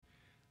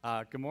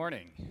Good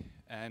morning,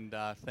 and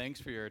thanks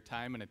for your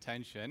time and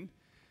attention.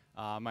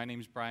 My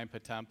name is Brian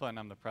Patempa, and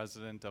I'm the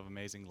president of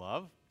Amazing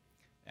Love.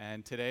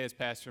 And today, as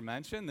Pastor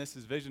mentioned, this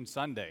is Vision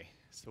Sunday.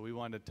 So we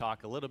wanted to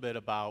talk a little bit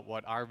about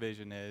what our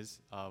vision is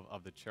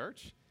of the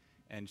church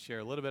and share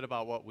a little bit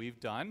about what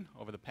we've done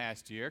over the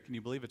past year. Can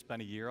you believe it's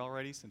been a year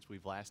already since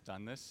we've last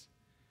done this?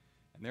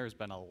 And there has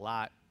been a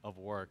lot of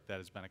work that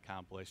has been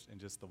accomplished in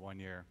just the 1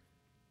 year.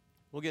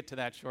 We'll get to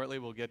that shortly.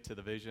 We'll get to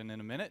the vision in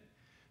a minute.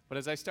 But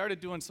as I started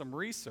doing some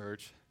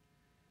research,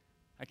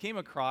 I came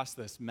across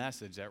this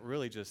message that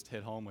really just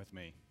hit home with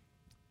me.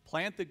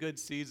 Plant the good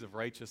seeds of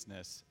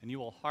righteousness, and you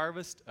will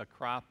harvest a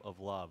crop of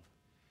love.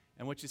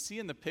 And what you see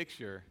in the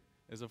picture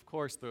is, of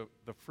course, the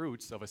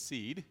fruits of a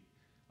seed,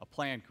 a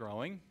plant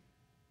growing.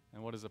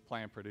 And what does a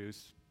plant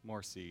produce?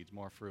 More seeds,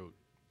 more fruit,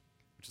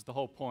 which is the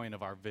whole point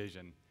of our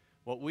vision.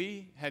 What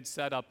we had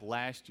set up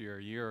last year,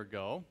 a year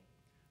ago,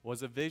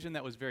 was a vision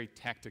that was very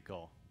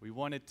tactical. We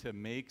wanted to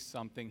make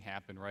something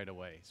happen right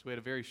away. So we had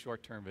a very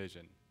short-term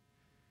vision.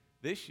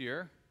 This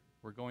year,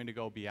 we're going to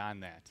go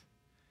beyond that.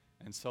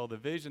 And so the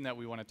vision that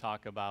we want to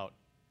talk about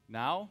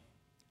now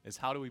is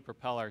how do we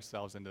propel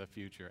ourselves into the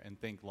future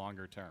and think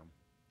longer term.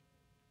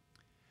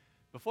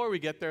 Before we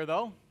get there,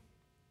 though,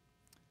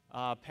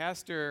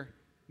 Pastor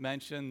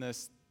mentioned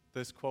this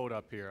quote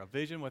up here, "A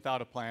vision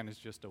without a plan is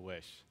just a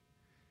wish."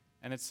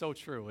 And it's so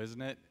true,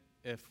 isn't it?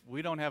 If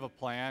we don't have a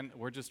plan,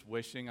 we're just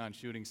wishing on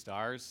shooting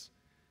stars.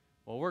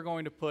 Well, we're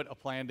going to put a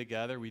plan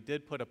together. We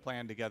did put a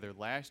plan together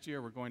last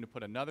year. We're going to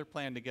put another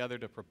plan together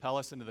to propel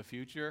us into the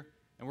future,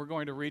 and we're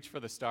going to reach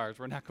for the stars.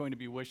 We're not going to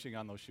be wishing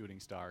on those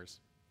shooting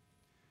stars.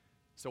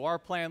 So our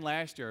plan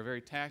last year, a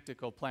very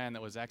tactical plan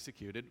that was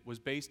executed, was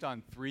based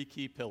on 3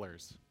 key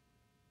pillars.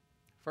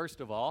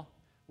 First of all,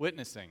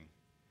 witnessing.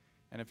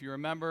 And if you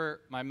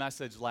remember my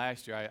message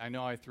last year, I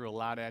know I threw a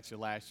lot at you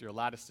last year, a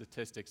lot of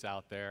statistics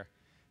out there.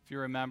 If you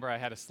remember, I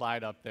had a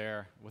slide up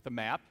there with a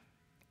map,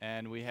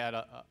 and we had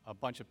a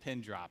bunch of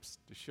pin drops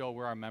to show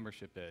where our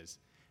membership is.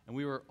 And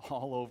we were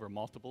all over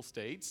multiple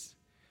states.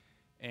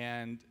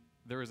 And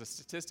there was a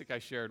statistic I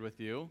shared with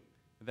you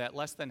that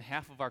less than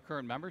half of our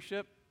current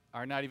membership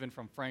are not even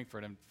from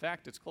Frankfort. In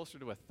fact, it's closer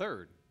to a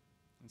third.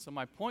 And so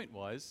my point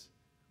was,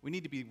 we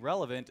need to be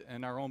relevant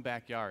in our own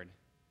backyard.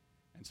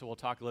 And so we'll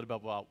talk a little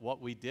bit about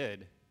what we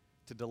did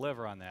to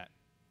deliver on that.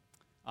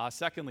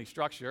 Secondly,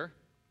 structure.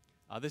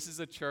 This is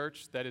a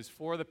church that is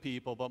for the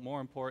people, but more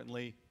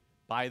importantly,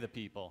 by the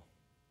people.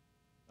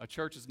 A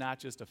church is not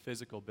just a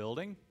physical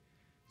building.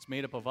 It's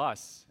made up of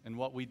us, and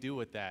what we do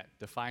with that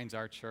defines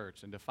our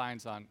church and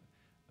defines on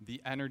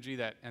the energy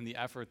and the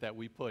effort that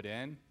we put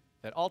in,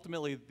 that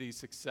ultimately the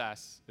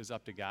success is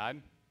up to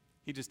God.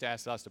 He just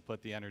asks us to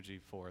put the energy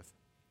forth.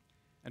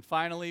 And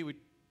finally,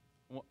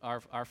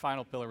 our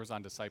final pillar was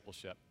on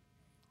discipleship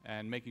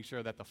and making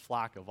sure that the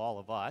flock of all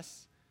of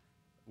us,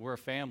 we're a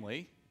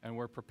family, and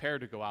we're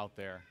prepared to go out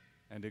there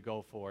and to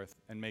go forth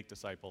and make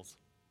disciples.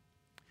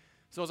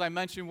 So as I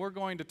mentioned, we're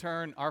going to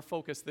turn our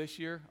focus this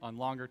year on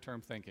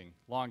longer-term thinking,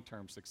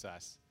 long-term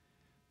success.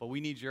 But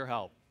we need your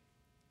help.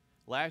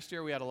 Last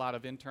year, we had a lot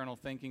of internal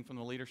thinking from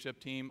the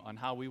leadership team on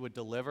how we would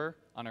deliver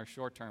on our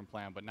short-term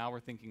plan, but now we're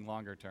thinking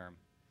longer-term.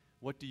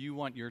 What do you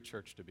want your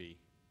church to be?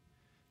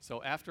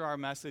 So after our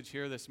message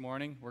here this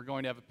morning, we're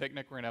going to have a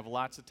picnic. We're going to have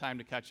lots of time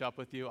to catch up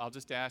with you. I'll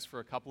just ask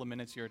for a couple of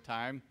minutes of your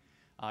time,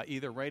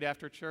 either right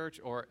after church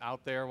or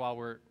out there while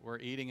we're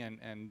eating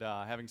and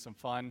having some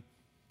fun.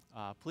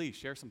 Please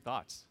share some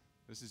thoughts.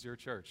 This is your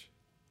church.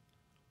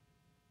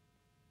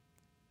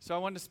 So I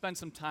wanted to spend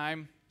some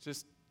time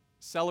just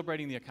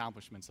celebrating the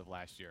accomplishments of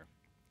last year.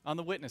 On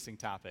the witnessing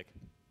topic,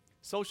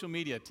 social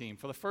media team.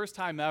 For the first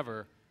time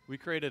ever, we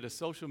created a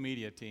social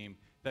media team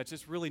that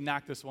just really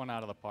knocked this one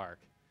out of the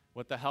park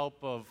with the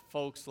help of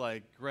folks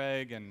like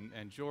Greg and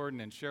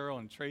Jordan and Cheryl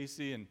and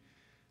Tracy. And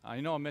I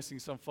know I'm missing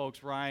some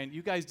folks. Ryan,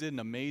 you guys did an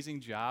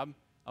amazing job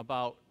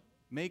about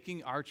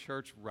making our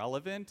church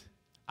relevant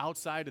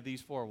outside of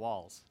these 4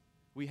 walls.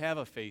 We have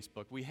a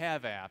Facebook. We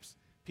have apps.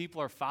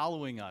 People are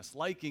following us,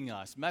 liking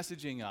us,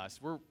 messaging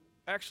us. We're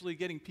actually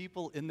getting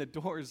people in the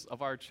doors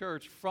of our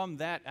church from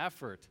that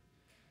effort.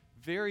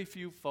 Very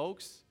few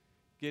folks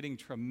getting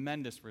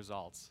tremendous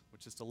results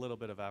with just a little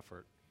bit of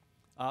effort.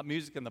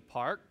 Music in the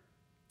Park.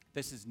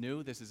 This is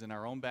new. This is in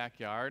our own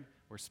backyard.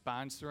 We're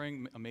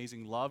sponsoring.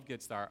 Amazing Love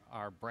gets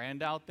our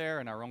brand out there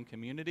in our own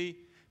community.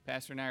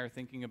 Pastor and I are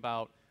thinking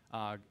about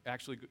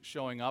actually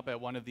showing up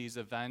at one of these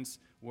events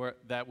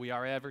that we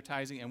are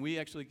advertising, and we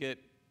actually get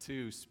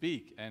to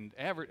speak and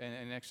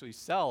actually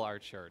sell our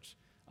church.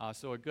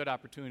 So a good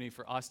opportunity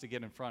for us to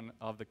get in front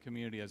of the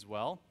community as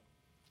well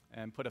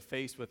and put a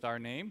face with our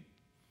name.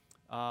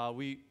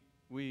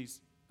 We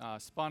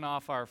spun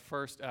off our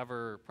first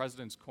ever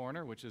President's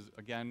Corner, which is,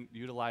 again,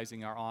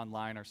 utilizing our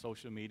online, our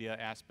social media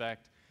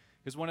aspect.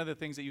 Because one of the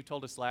things that you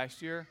told us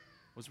last year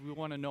was we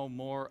want to know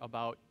more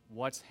about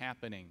what's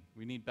happening.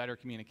 We need better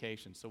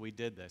communication, so we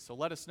did this. So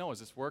let us know, is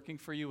this working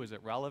for you? Is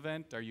it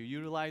relevant? Are you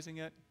utilizing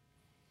it?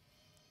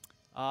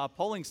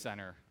 Polling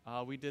Center.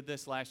 We did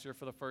this last year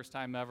for the first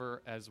time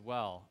ever as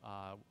well.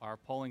 Our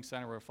polling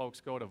center where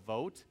folks go to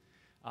vote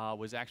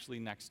was actually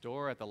next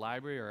door at the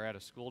library or at a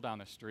school down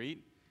the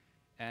street.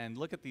 And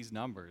look at these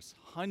numbers.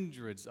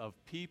 Hundreds of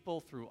people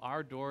through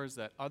our doors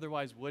that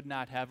otherwise would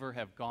not ever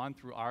have gone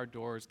through our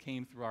doors,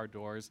 came through our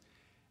doors.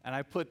 And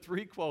I put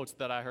 3 quotes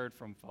that I heard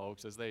from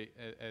folks as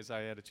I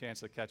had a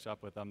chance to catch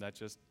up with them that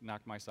just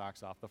knocked my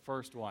socks off. The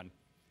first one,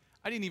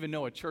 I didn't even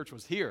know a church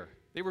was here.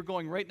 They were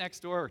going right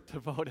next door to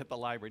vote at the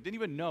library. Didn't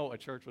even know a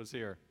church was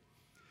here.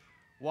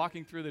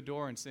 Walking through the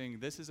door and saying,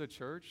 this is a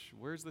church?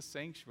 Where's the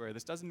sanctuary?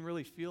 This doesn't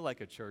really feel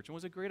like a church. And it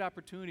was a great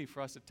opportunity for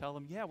us to tell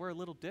them, yeah, we're a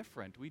little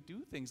different. We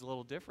do things a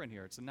little different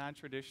here. It's a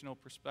non-traditional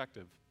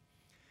perspective.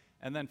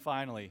 And then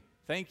finally,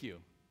 thank you.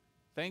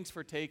 Thanks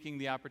for taking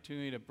the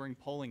opportunity to bring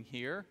polling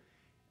here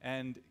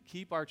and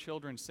keep our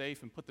children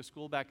safe and put the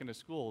school back into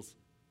schools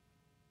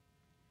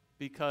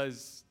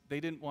because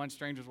they didn't want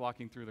strangers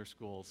walking through their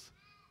schools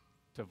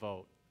to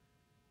vote.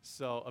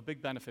 So a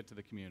big benefit to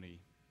the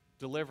community,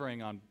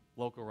 delivering on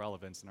local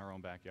relevance in our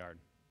own backyard.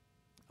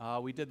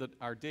 We did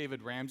our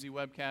David Ramsey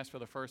webcast for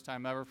the first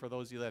time ever. For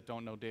those of you that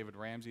don't know, David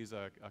Ramsey is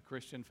a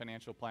Christian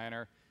financial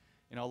planner.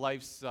 You know,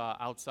 life's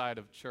outside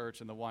of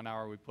church and the 1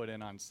 hour we put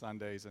in on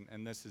Sundays,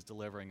 and this is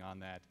delivering on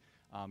that,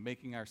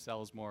 making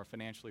ourselves more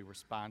financially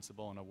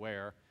responsible and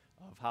aware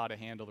of how to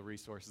handle the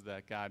resources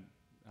that God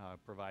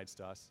provides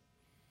to us.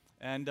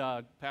 And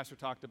Pastor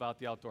talked about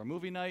the outdoor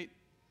movie night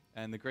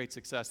and the great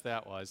success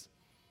that was.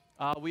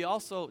 We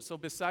also, so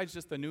besides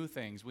just the new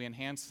things, we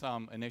enhanced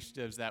some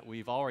initiatives that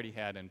we've already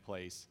had in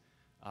place.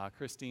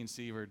 Christine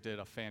Seaver did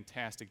a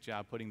fantastic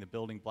job putting the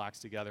building blocks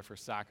together for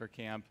soccer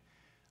camp.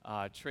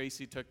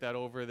 Tracy took that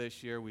over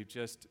this year. We've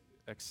just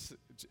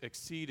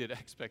exceeded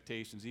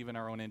expectations, even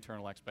our own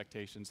internal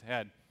expectations.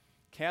 Had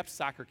capped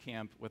soccer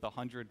camp with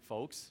 100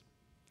 folks,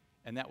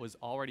 and that was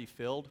already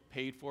filled,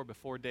 paid for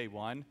before day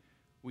one.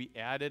 We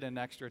added an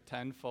extra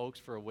 10 folks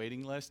for a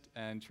waiting list,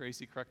 and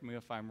Tracy, correct me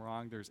if I'm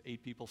wrong, there's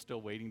 8 people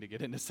still waiting to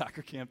get into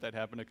soccer camp. That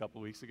happened a couple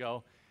weeks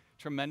ago.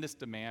 Tremendous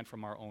demand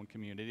from our own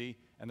community,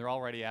 and they're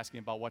already asking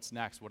about what's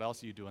next. What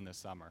else are you doing this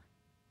summer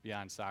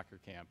beyond soccer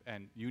camp?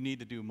 And you need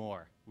to do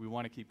more. We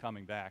want to keep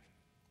coming back.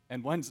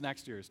 And when's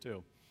next year's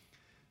too?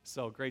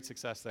 So great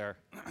success there.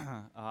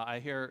 I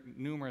hear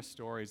numerous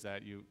stories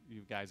that you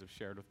guys have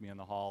shared with me in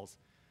the halls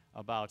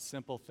about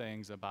simple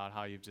things, about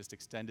how you've just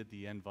extended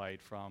the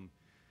invite from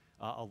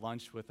a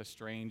lunch with a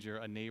stranger,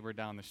 a neighbor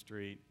down the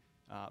street.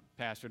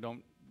 Pastor,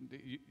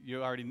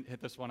 you already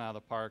hit this one out of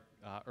the park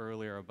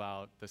earlier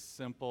about the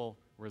simple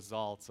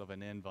results of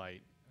an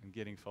invite and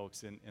getting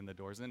folks in the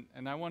doors.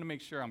 And I want to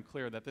make sure I'm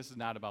clear that this is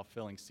not about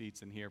filling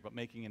seats in here, but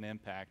making an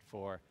impact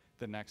for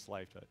the next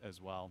life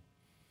as well.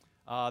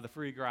 The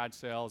free garage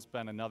sale has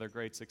been another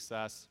great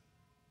success.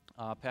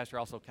 Pastor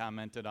also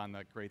commented on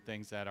the great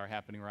things that are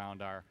happening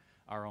around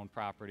our own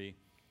property.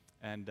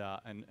 And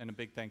a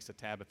big thanks to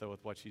Tabitha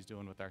with what she's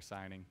doing with our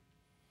signing.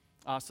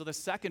 So the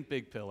second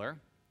big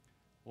pillar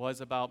was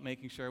about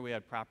making sure we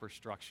had proper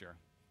structure.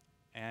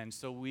 And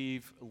so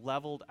we've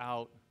leveled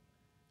out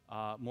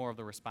more of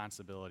the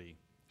responsibility,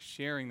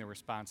 sharing the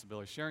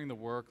responsibility, sharing the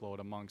workload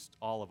amongst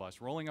all of us,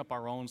 rolling up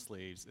our own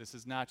sleeves. This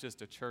is not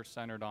just a church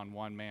centered on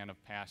one man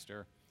of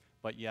pastor,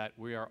 but yet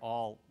we are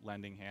all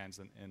lending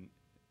hands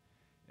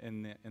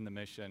in the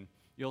mission.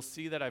 You'll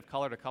see that I've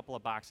colored a couple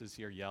of boxes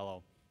here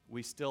yellow.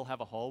 We still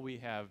have a hole. We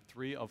have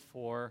 3 of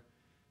 4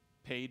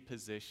 paid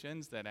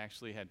positions that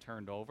actually had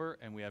turned over,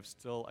 and we have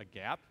still a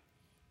gap.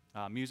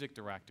 Music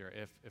director,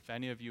 if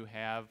any of you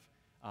have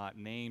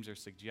names or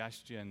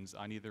suggestions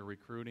on either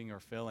recruiting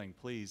or filling,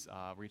 please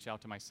reach out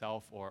to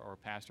myself or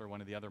Pastor or one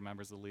of the other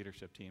members of the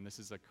leadership team. This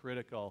is a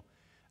critical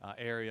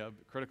area,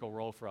 critical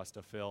role for us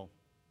to fill.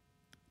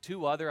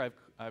 2 other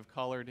I've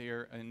colored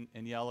here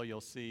in yellow.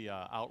 You'll see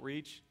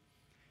outreach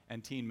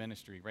and teen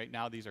ministry. Right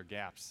now, these are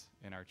gaps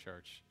in our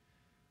church.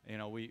 You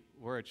know,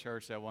 we're a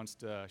church that wants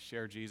to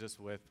share Jesus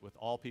with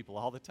all people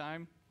all the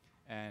time,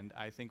 and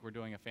I think we're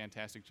doing a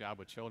fantastic job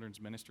with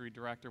children's ministry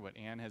director. What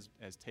Ann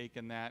has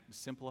taken that,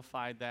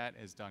 simplified that,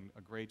 has done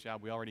a great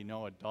job. We already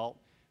know adult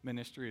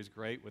ministry is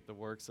great with the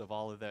works of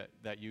all of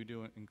that you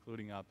do,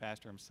 including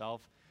Pastor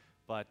himself,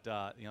 but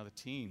you know, the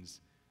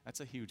teens, that's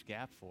a huge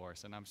gap for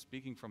us, and I'm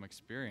speaking from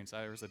experience.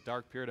 There was a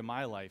dark period of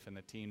my life in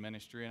the teen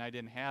ministry, and I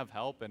didn't have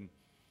help, and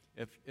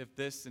if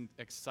this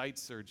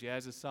excites or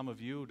jazzes some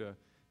of you to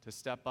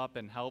step up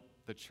and help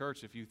the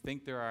church, if you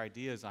think there are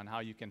ideas on how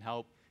you can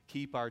help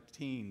keep our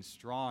teens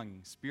strong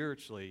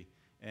spiritually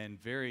in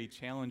very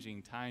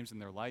challenging times in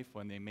their life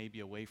when they may be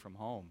away from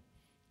home,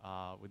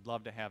 we'd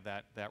love to have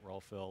that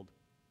role filled.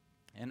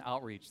 And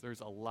outreach,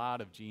 there's a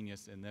lot of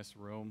genius in this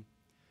room.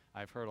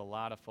 I've heard a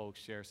lot of folks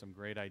share some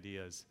great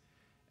ideas,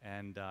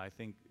 and I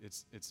think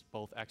it's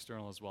both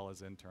external as well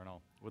as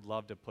internal. Would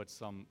love to put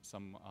some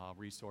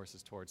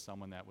resources towards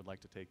someone that would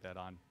like to take that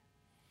on.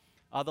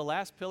 The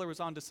last pillar was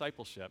on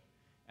discipleship,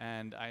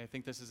 and I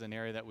think this is an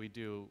area that we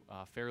do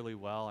fairly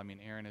well. I mean,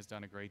 Aaron has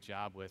done a great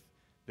job with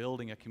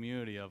building a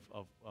community of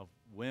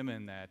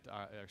women that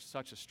are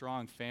such a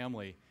strong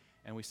family,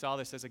 And we saw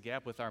this as a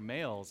gap with our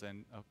males,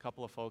 and a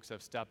couple of folks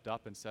have stepped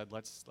up and said,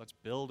 let's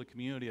build a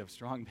community of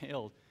strong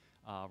male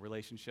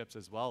relationships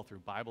as well through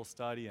Bible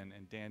study, and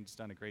Dan's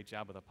done a great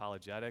job with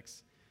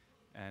apologetics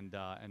and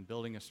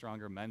building a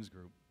stronger men's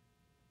group.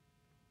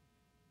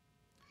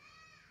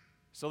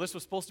 So this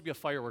was supposed to be a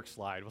fireworks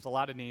slide with a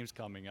lot of names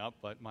coming up,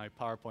 but my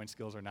PowerPoint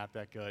skills are not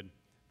that good.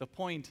 The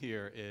point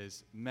here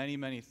is many,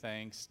 many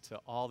thanks to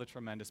all the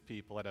tremendous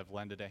people that have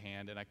lended a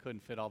hand, and I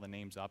couldn't fit all the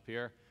names up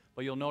here,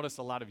 but you'll notice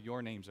a lot of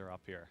your names are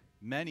up here.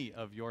 Many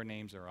of your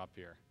names are up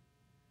here.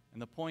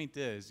 And the point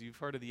is, you've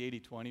heard of the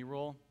 80-20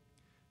 rule.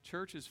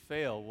 Churches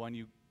fail when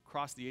you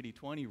cross the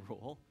 80-20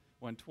 rule,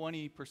 when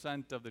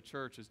 20% of the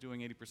church is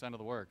doing 80% of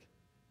the work.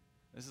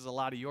 This is a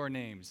lot of your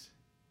names.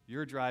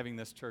 You're driving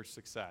this church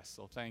success,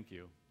 so thank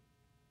you.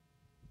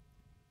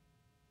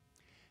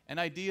 And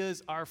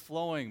ideas are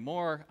flowing.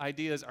 More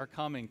ideas are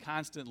coming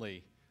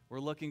constantly. We're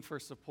looking for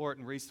support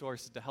and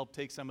resources to help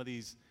take some of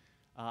these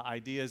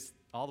ideas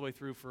all the way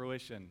through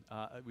fruition.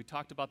 We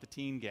talked about the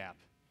teen gap.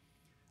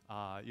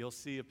 You'll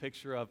see a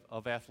picture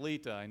of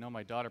Athleta. I know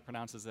my daughter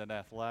pronounces it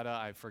Athleta.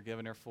 I've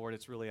forgiven her for it.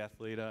 It's really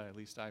Athleta, at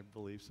least I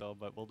believe so,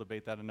 but we'll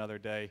debate that another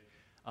day.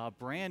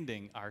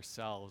 Branding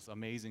ourselves,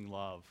 amazing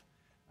love.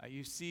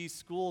 You see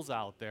schools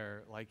out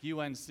there like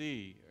UNC,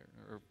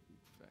 or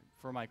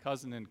for my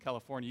cousin in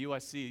California,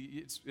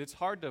 USC. It's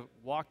hard to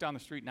walk down the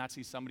street and not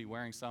see somebody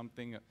wearing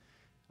something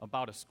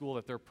about a school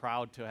that they're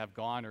proud to have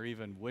gone or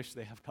even wish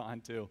they have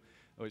gone to,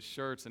 with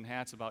shirts and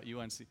hats about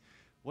UNC.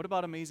 What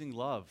about amazing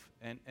love?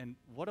 And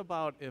what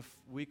about if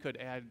we could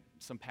add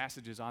some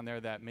passages on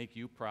there that make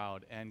you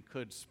proud and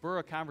could spur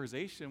a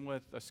conversation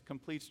with a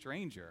complete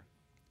stranger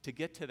to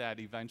get to that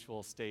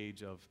eventual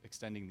stage of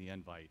extending the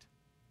invite?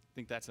 I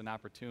think that's an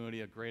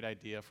opportunity, a great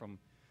idea from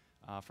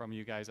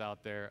you guys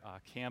out there.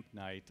 Camp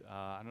night.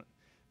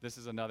 This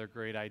is another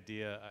great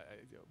idea.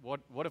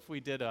 What if we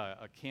did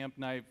a camp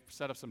night,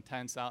 set up some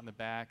tents out in the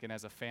back, and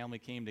as a family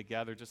came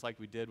together, just like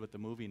we did with the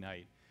movie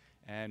night,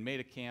 and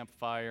made a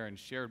campfire and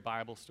shared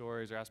Bible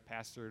stories, or asked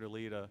Pastor to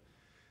lead a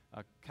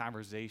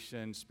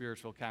conversation,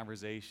 spiritual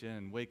conversation,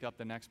 and wake up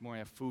the next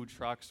morning, have food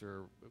trucks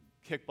or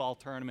kickball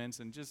tournaments,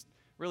 and just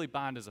really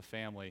bond as a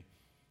family.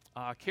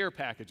 Care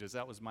packages,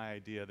 that was my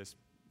idea, this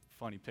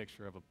funny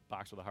picture of a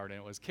box with a heart in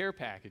it. Was care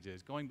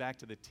packages, going back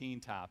to the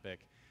teen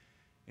topic.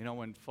 You know,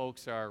 when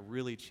folks are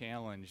really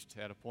challenged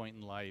at a point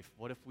in life,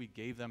 what if we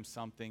gave them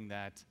something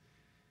that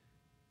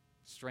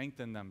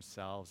strengthened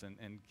themselves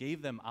and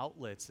gave them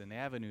outlets and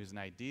avenues and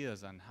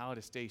ideas on how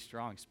to stay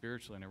strong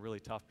spiritually in a really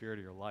tough period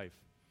of your life?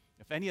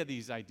 If any of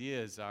these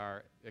ideas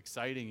are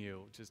exciting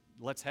you, just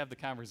let's have the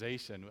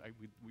conversation.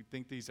 We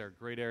think these are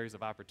great areas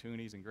of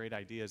opportunities and great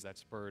ideas that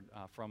spurred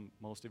from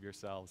most of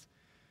yourselves.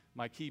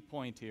 My key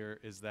point here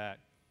is that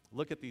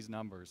look at these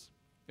numbers.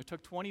 It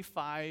took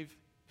 25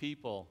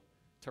 people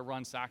to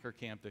run soccer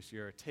camp this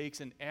year. It takes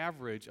an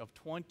average of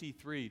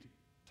 23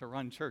 to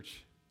run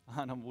church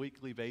on a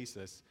weekly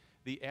basis.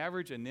 The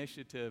average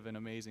initiative in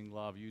Amazing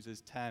Love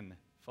uses 10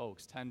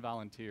 folks, 10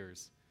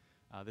 volunteers.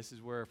 This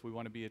is where if we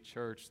want to be a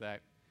church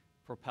that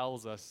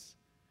propels us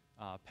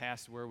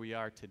past where we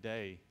are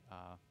today,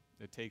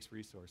 it takes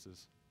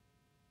resources.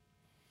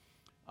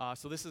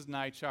 So this is an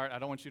eye chart. I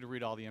don't want you to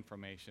read all the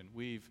information.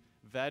 We've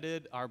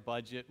vetted our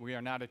budget. We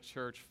are not a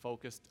church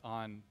focused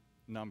on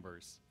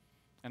numbers.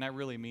 And I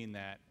really mean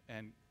that.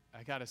 And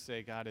I got to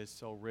say, God has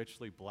so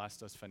richly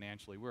blessed us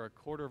financially. We're a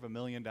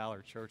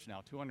 $250,000 church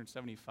now,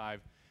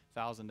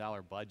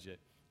 $275,000 budget.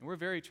 And we're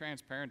very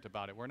transparent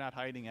about it. We're not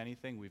hiding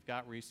anything. We've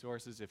got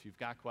resources. If you've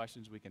got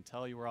questions, we can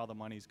tell you where all the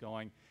money's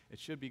going. It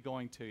should be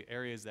going to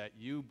areas that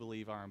you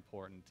believe are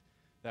important,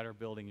 that are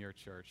building your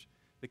church.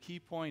 The key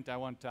point I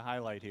want to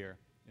highlight here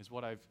is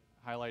what I've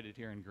highlighted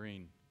here in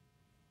green.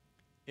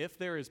 If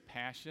there is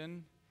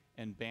passion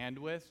and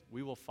bandwidth,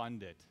 we will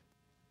fund it.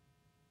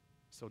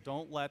 So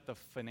don't let the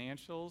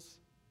financials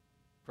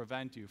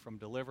prevent you from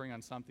delivering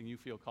on something you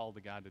feel called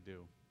to God to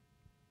do.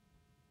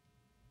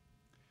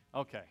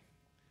 Okay,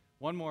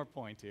 one more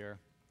point here,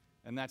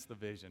 and that's the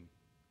vision.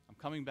 I'm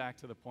coming back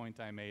to the point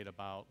I made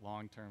about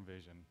long-term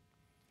vision.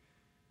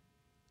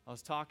 I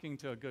was talking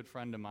to a good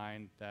friend of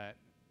mine that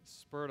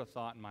spurred a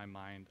thought in my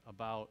mind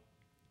about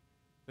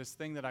this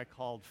thing that I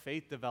called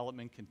faith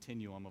development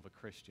continuum of a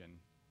Christian.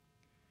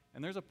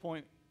 And there's a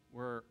point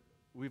where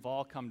we've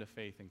all come to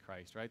faith in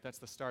Christ, right? That's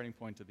the starting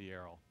point of the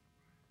arrow.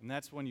 And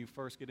that's when you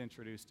first get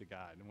introduced to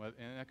God. And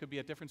that could be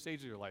at different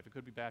stages of your life. It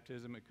could be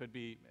baptism. It could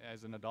be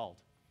as an adult.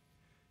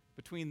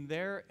 Between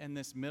there and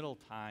this middle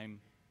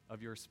time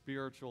of your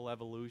spiritual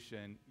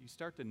evolution, you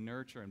start to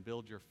nurture and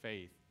build your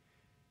faith.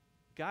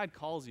 God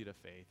calls you to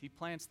faith. He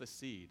plants the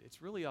seed.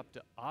 It's really up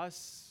to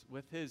us,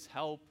 with His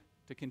help,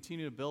 to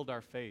continue to build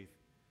our faith.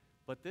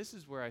 But this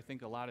is where I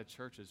think a lot of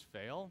churches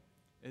fail,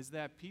 is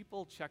that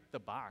people check the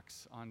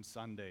box on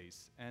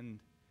Sundays. And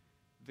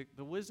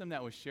the wisdom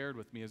that was shared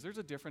with me is there's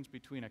a difference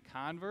between a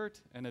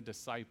convert and a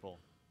disciple.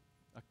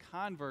 A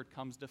convert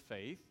comes to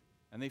faith,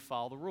 and they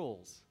follow the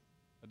rules.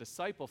 A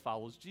disciple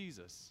follows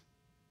Jesus.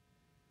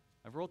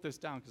 I've wrote this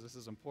down because this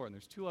is important.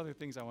 There's two other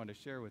things I want to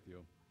share with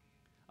you.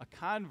 A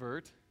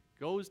convert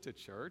goes to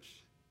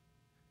church.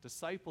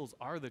 Disciples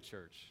are the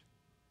church.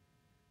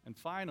 And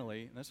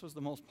finally, and this was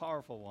the most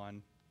powerful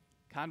one,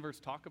 converts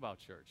talk about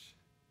church.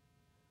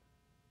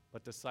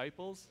 But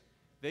disciples,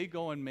 they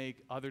go and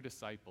make other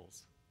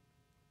disciples.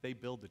 They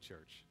build the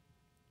church.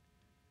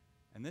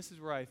 And this is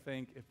where I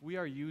think if we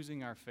are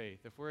using our faith,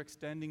 if we're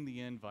extending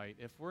the invite,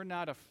 if we're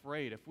not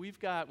afraid, if we've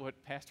got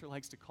what Pastor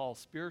likes to call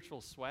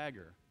spiritual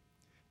swagger,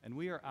 and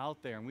we are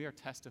out there and we are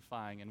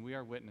testifying and we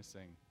are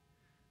witnessing,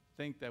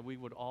 think that we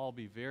would all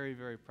be very,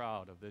 very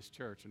proud of this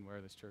church and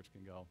where this church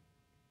can go.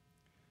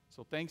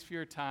 So thanks for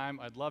your time.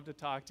 I'd love to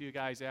talk to you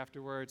guys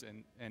afterwards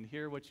and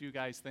hear what you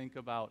guys think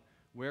about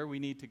where we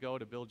need to go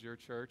to build your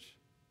church.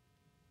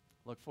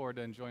 Look forward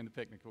to enjoying the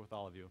picnic with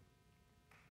all of you.